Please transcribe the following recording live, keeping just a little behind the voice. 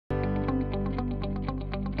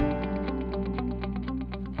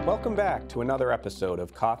Welcome back to another episode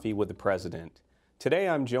of Coffee with the President. Today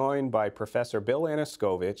I'm joined by Professor Bill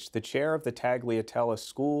Aniskovich, the chair of the Tagliatela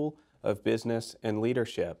School of Business and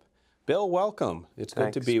Leadership. Bill, welcome. It's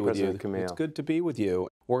good to be with you. Camille. It's good to be with you.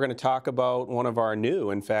 We're going to talk about one of our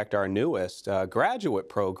our newest graduate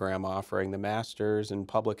program offering the Master's in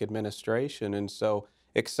Public Administration. And so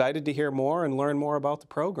excited to hear more and learn more about the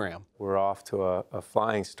program. We're off to a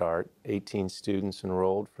flying start. 18 students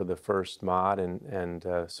enrolled for the first mod, and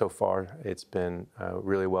so far it's been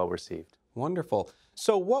really well received. Wonderful.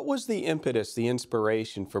 So what was the impetus, the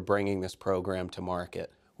inspiration for bringing this program to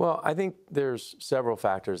market? Well, I think there's several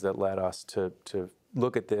factors that led us to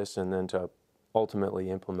look at this and then to ultimately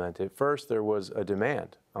implement it. First, there was a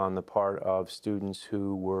demand on the part of students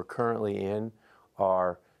who were currently in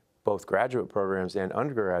our both graduate programs and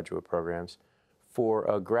undergraduate programs for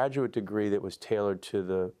a graduate degree that was tailored to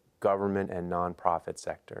the government and nonprofit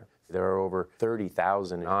sector. There are over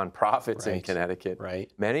 30,000 nonprofits in Connecticut,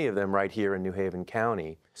 many of them right here in New Haven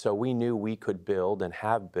County. So we knew we could build and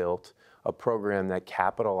have built a program that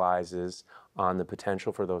capitalizes on the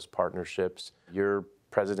potential for those partnerships. Your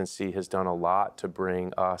presidency has done a lot to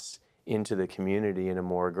bring us into the community in a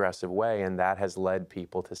more aggressive way, and that has led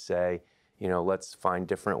people to say, you know, let's find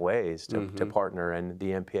different ways to partner, and the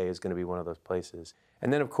MPA is going to be one of those places.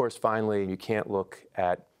 And then, of course, finally, you can't look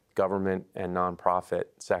at government and nonprofit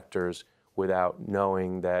sectors without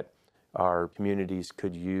knowing that our communities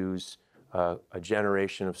could use a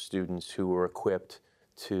generation of students who were equipped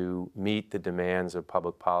to meet the demands of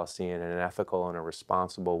public policy in an ethical and a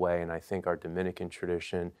responsible way. And I think our Dominican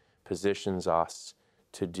tradition positions us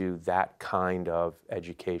to do that kind of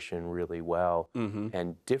education really well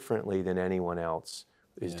and differently than anyone else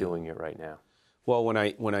is doing it right now. Well,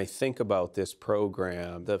 when I think about this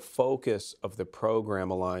program, the focus of the program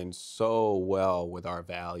aligns so well with our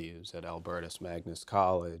values at Albertus Magnus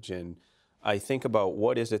College. And I think about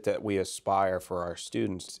what is it that we aspire for our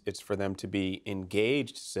students. It's for them to be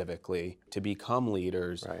engaged civically, to become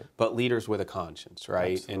leaders, but leaders with a conscience,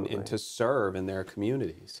 right? And to serve in their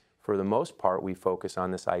communities. For the most part, we focus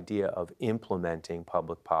on this idea of implementing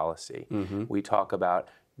public policy. We talk about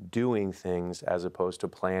doing things as opposed to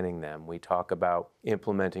planning them. We talk about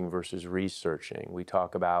implementing versus researching. We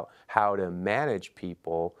talk about how to manage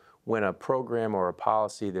people when a program or a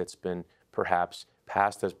policy that's been perhaps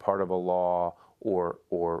passed as part of a law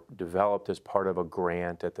or developed as part of a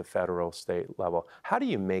grant at the federal, state level. How do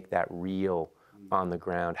you make that real on the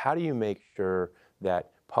ground? How do you make sure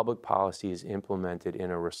that public policy is implemented in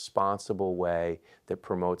a responsible way that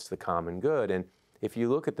promotes the common good? And if you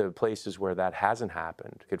look at the places where that hasn't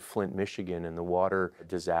happened, look at Flint, Michigan and the water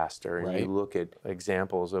disaster, and you look at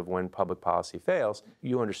examples of when public policy fails,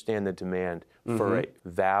 you understand the demand for a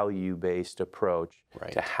value-based approach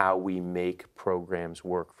to how we make programs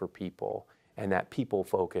work for people. And that people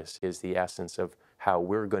focus is the essence of how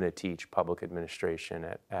we're going to teach public administration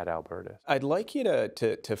at Albertus. I'd like you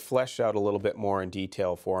to flesh out a little bit more in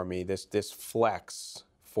detail for me this flex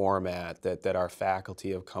format that our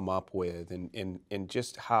faculty have come up with and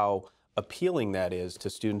just how appealing that is to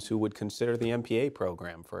students who would consider the MPA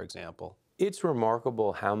program, for example. It's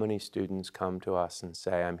remarkable how many students come to us and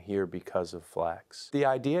say, I'm here because of Flex. The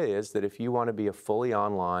idea is that if you want to be a fully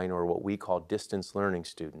online or what we call distance learning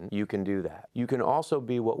student, you can do that. You can also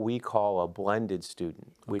be what we call a blended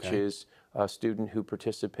student, which is a student who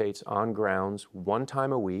participates on grounds one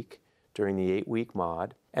time a week during the 8-week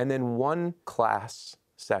mod, and then one class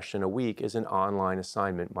session a week is an online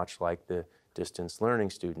assignment, much like the distance learning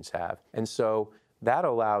students have. And so that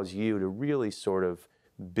allows you to really sort of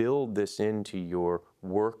build this into your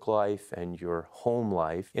work life and your home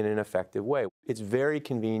life in an effective way. It's very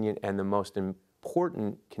convenient, and the most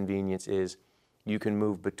important convenience is you can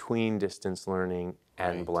move between distance learning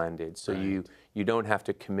and blended. So you don't have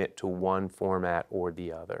to commit to one format or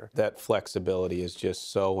the other. That flexibility is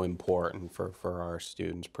just so important for our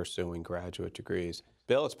students pursuing graduate degrees.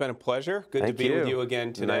 Bill, it's been a pleasure. Good to be with you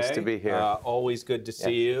again today. Nice to be here. Always good to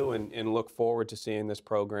see you and look forward to seeing this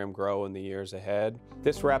program grow in the years ahead.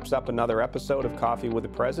 This wraps up another episode of Coffee with the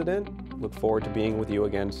President. Look forward to being with you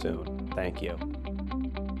again soon. Thank you.